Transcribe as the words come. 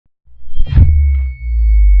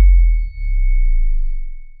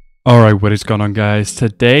Alright, what is going on, guys?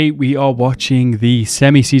 Today we are watching the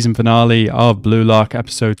semi-season finale of Blue Lock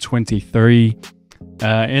episode 23.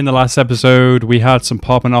 In the last episode, we had some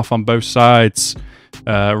popping off on both sides.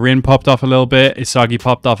 Rin popped off a little bit, Isagi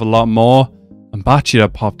popped off a lot more, and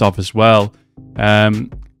Bachira popped off as well.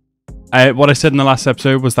 What I said in the last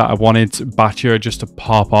episode was that I wanted Bachira just to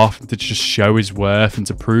pop off, to just show his worth and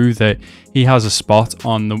to prove that he has a spot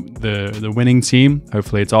on the winning team.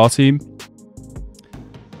 Hopefully it's our team.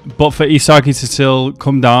 But for Isagi to still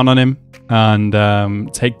come down on him and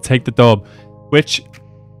take the dub, which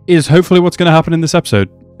is hopefully what's going to happen in this episode,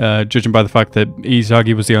 judging by the fact that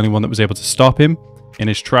Isagi was the only one that was able to stop him in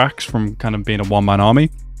his tracks from kind of being a one-man army.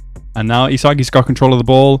 And now Isagi's got control of the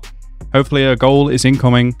ball. Hopefully a goal is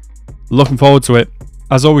incoming. Looking forward to it.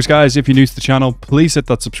 As always, guys, if you're new to the channel, please hit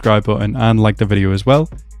that subscribe button and like the video as well.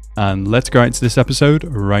 And let's go into this episode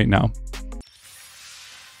right now.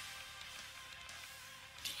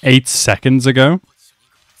 8 seconds ago.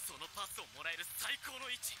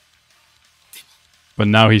 But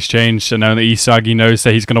now he's changed, so now that Isagi knows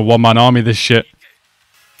that he's going to one-man army this shit.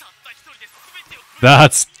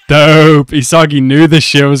 That's dope. Isagi knew this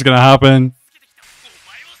shit was going to happen.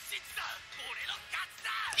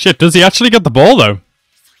 Shit, does he actually get the ball, though?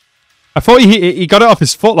 I thought he got it off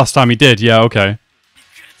his foot last time he did. Yeah, okay.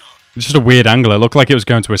 It's just a weird angle. It looked like it was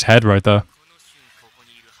going to his head right there.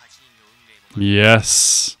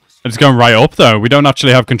 Yes. It's going right up, though. We don't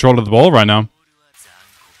actually have control of the ball right now.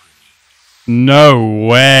 No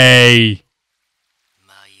way.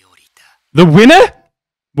 The winner?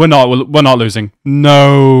 We're not losing.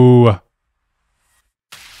 No.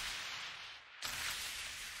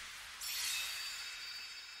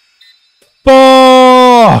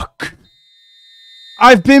 Fuck.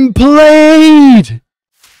 I've been played.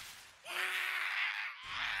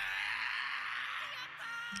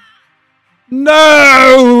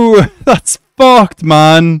 No! That's fucked,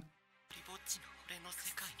 man.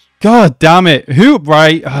 God damn it. Who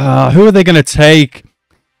are they gonna take?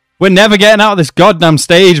 We're never getting out of this goddamn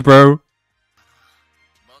stage, bro.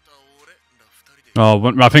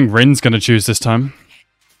 Oh, I think Rin's gonna choose this time.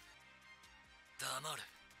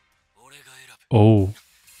 Oh.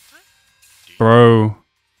 Bro.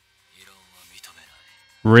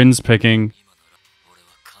 Rin's picking.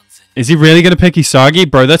 Is he really going to pick Isagi?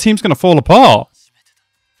 Bro, their team's going to fall apart.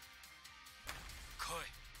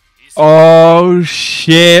 Oh,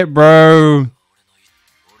 shit, bro.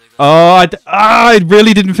 Oh, I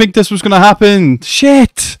really didn't think this was going to happen.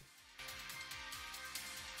 Shit.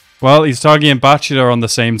 Well, Isagi and Bachira are on the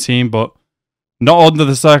same team, but not under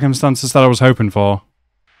the circumstances that I was hoping for.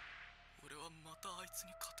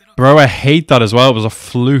 Bro, I hate that as well. It was a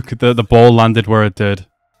fluke that the ball landed where it did.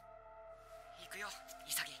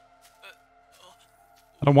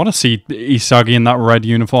 I don't want to see Isagi in that red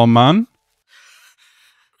uniform, man.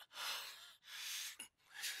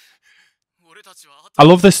 I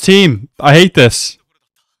love this team. I hate this.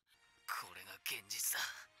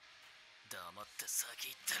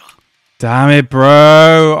 Damn it,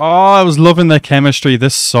 bro. Oh, I was loving their chemistry.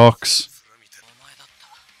 This sucks.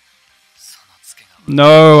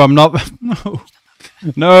 No, I'm not. No.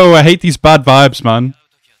 No, I hate these bad vibes, man.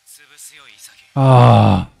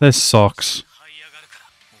 Ah, this sucks.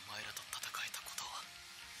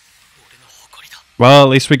 Well, at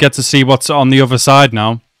least we get to see what's on the other side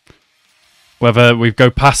now. Whether we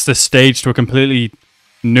go past this stage to a completely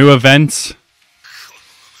new event.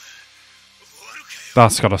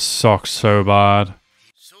 That's gotta suck so bad.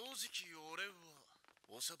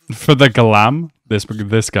 For the glam,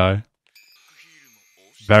 this guy.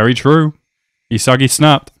 Very true. Isagi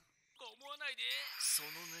snapped.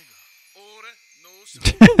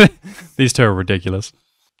 These two are ridiculous.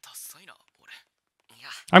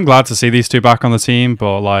 I'm glad to see these two back on the team,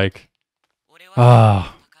 but like...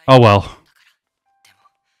 oh well.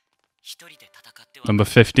 Number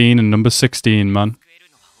 15 and number 16, man.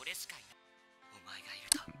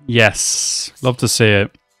 Yes. Love to see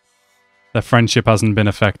it. Their friendship hasn't been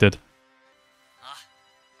affected.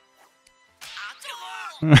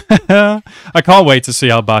 I can't wait to see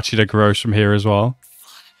how Bachira grows from here as well.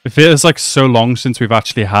 It feels like so long since we've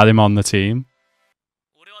actually had him on the team.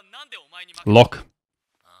 Luck.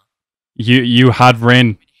 You had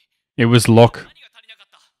Rin. It was luck.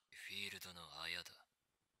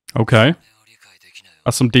 Okay.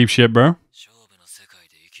 That's some deep shit, bro.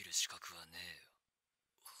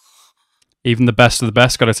 Even the best of the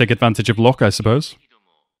best gotta take advantage of luck, I suppose.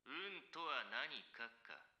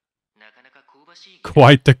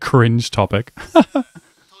 Quite the cringe topic.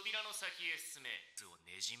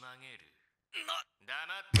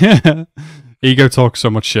 Ego talks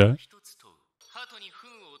so much shit.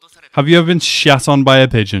 Have you ever been shat on by a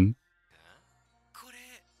pigeon?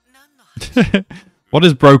 What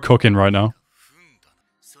is bro cooking right now?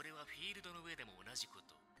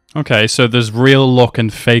 Okay, so there's real luck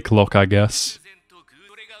and fake luck, I guess.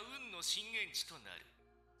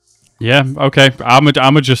 Yeah, okay.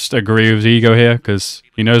 I'ma just agree with Ego here, because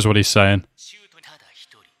he knows what he's saying.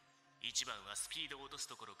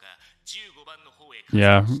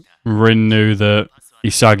 Yeah, Rin knew that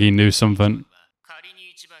Isagi knew something.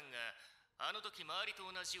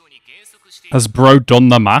 Has bro done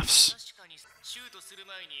the maths?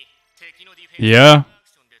 Yeah.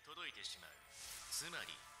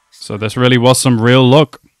 So this really was some real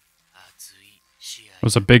luck. It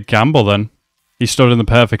was a big gamble then. He stood in the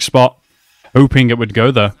perfect spot, hoping it would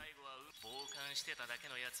go there.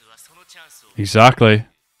 Exactly.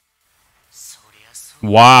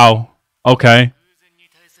 Wow. Okay.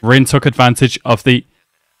 Rin took advantage of the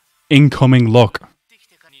incoming luck.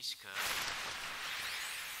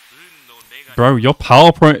 Bro, your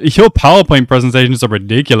PowerPoint presentations are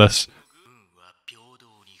ridiculous.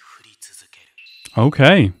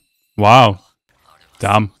 Okay. Wow.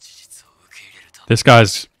 Damn. This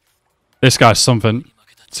guy's something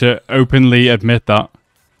to openly admit that.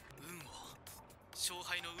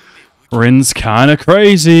 Rin's kind of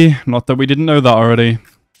crazy. Not that we didn't know that already.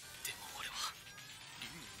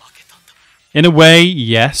 In a way,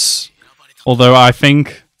 yes. Although I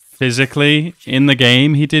think physically in the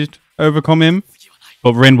game he did overcome him.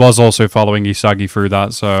 But Rin was also following Isagi through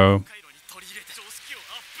that, so...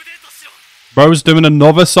 Bro's doing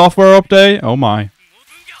another software update? Oh my.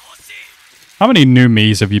 How many new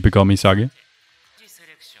Miis have you become, Isagi?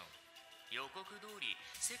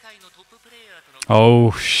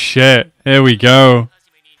 Oh shit. Here we go.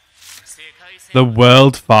 The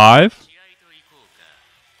World 5?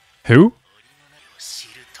 Who?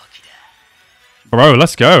 Bro,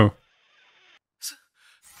 let's go.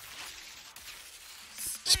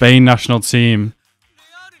 Spain national team.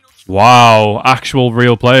 Wow, actual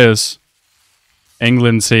real players.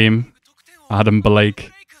 England team. Adam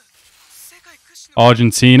Blake.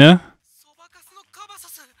 Argentina.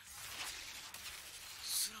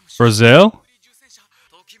 Brazil.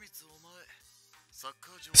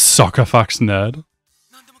 Soccer facts nerd.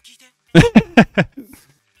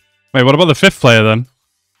 Wait, what about the fifth player then?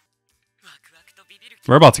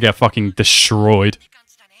 We're about to get fucking destroyed.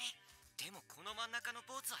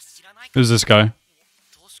 Who's this guy?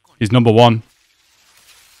 He's number 1.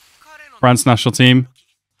 France national team.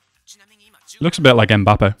 Looks a bit like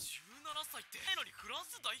Mbappe.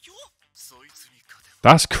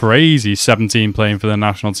 That's crazy, 17 playing for the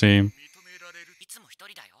national team.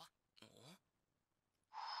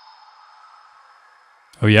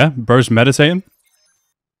 Oh yeah? Bro's meditating?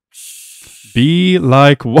 Be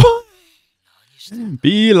like what?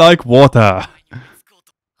 Be like water.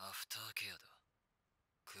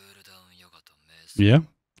 Yeah.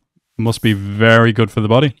 Must be very good for the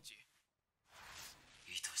body.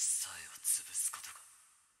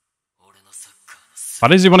 Why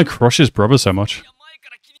does he want to crush his brother so much?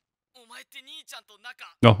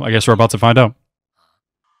 Oh, I guess we're about to find out.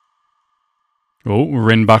 Oh,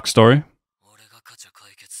 Rin backstory.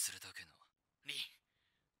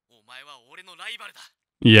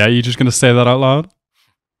 Yeah, you just gonna say that out loud?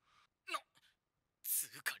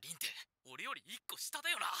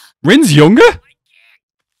 Rin's younger?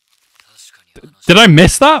 Did I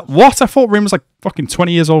miss that? What? I thought Rin was like fucking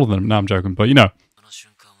 20 years older than him. No, I'm joking, but you know.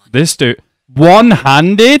 This dude...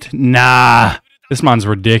 One-handed? Nah. This man's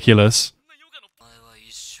ridiculous.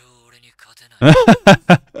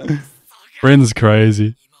 Rin's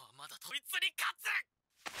crazy.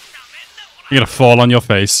 You're gonna fall on your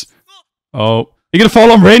face. Oh. You're gonna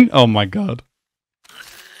fall on Rin? Oh my god.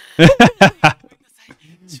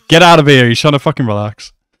 Get out of here. He's trying to fucking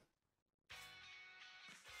relax.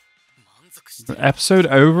 Episode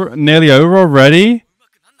over? Nearly over already?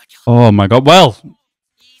 Oh my god. Well.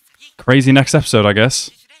 Crazy next episode, I guess.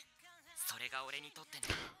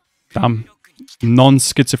 Damn.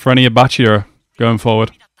 Non-schizophrenia Bachira going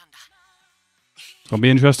forward. It'll be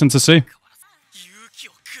interesting to see.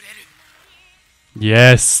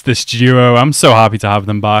 Yes, this duo. I'm so happy to have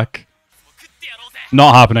them back.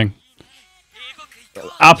 Not happening.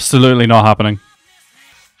 Absolutely not happening.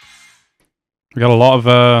 We got a lot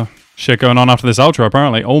of shit going on after this outro,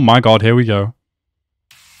 apparently. Oh my god, here we go.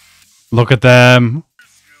 Look at them.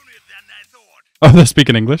 Oh, they're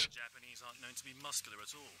speaking English.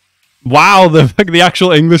 Wow, the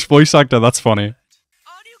actual English voice actor. That's funny.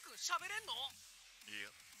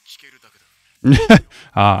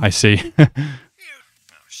 Ah, I see.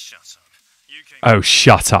 Oh,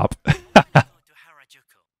 shut up.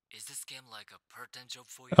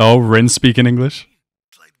 Oh, Rin speaking English.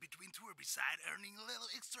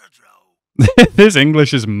 This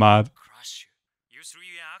English is mad.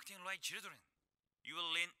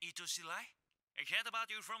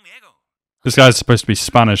 This guy's supposed to be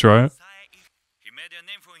Spanish, right?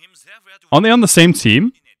 Aren't they on the same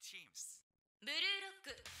team?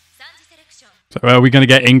 So are we going to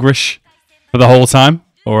get English for the whole time?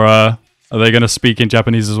 Or are they going to speak in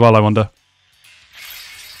Japanese as well, I wonder?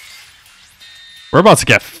 We're about to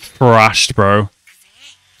get thrashed, bro.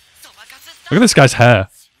 Look at this guy's hair.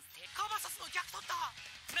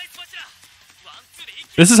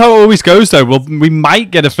 This is how it always goes, though. We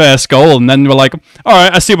might get a first goal, and then we're like,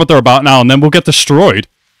 alright, I see what they're about now, and then we'll get destroyed.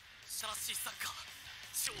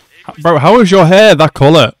 Bro, how is your hair that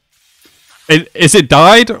colour? Is it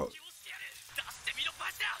dyed?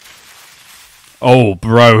 Oh,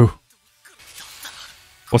 bro.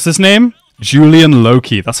 What's his name? Julian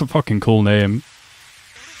Loki. That's a fucking cool name.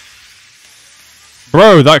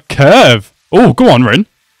 Bro, that curve. Oh, go on, Rin.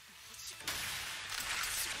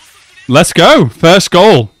 Let's go. First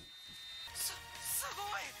goal.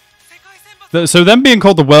 So them being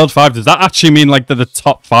called the World 5, does that actually mean like they're the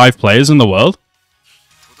top 5 players in the world?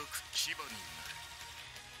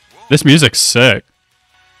 This music's sick.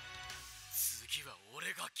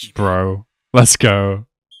 Bro, let's go.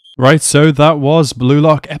 Right, so that was Blue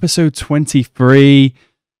Lock episode 23.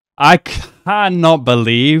 I cannot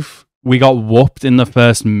believe we got whooped in the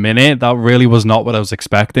first minute. That really was not what I was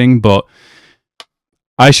expecting, but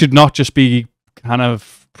I should not just be kind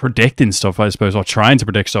of predicting stuff, I suppose, or trying to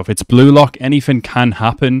predict stuff. It's Blue Lock. Anything can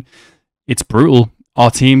happen. It's brutal.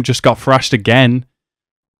 Our team just got thrashed again.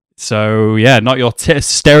 So, yeah, not your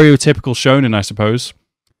stereotypical shonen, I suppose.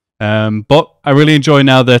 But I really enjoy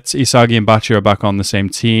now that Isagi and Bachi are back on the same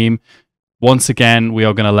team. Once again, we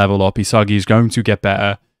are going to level up. Isagi is going to get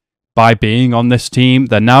better by being on this team.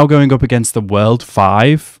 They're now going up against the World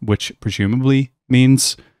 5, which presumably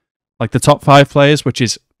means like the top 5 players, which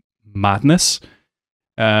is madness.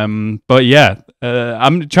 But yeah,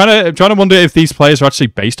 I'm trying to wonder if these players are actually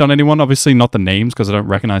based on anyone. Obviously not the names, because I don't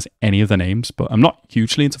recognize any of the names, but I'm not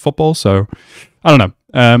hugely into football, so I don't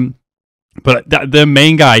know. But the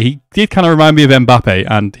main guy, he did kind of remind me of Mbappe,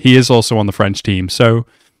 and he is also on the French team, so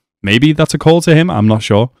maybe that's a call to him. I'm not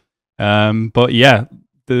sure. But yeah,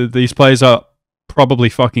 these players are probably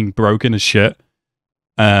fucking broken as shit.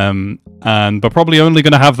 But probably only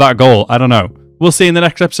going to have that goal. I don't know. We'll see in the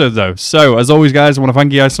next episode, though. So, as always, guys, I want to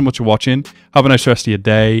thank you guys so much for watching. Have a nice rest of your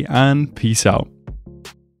day, and peace out.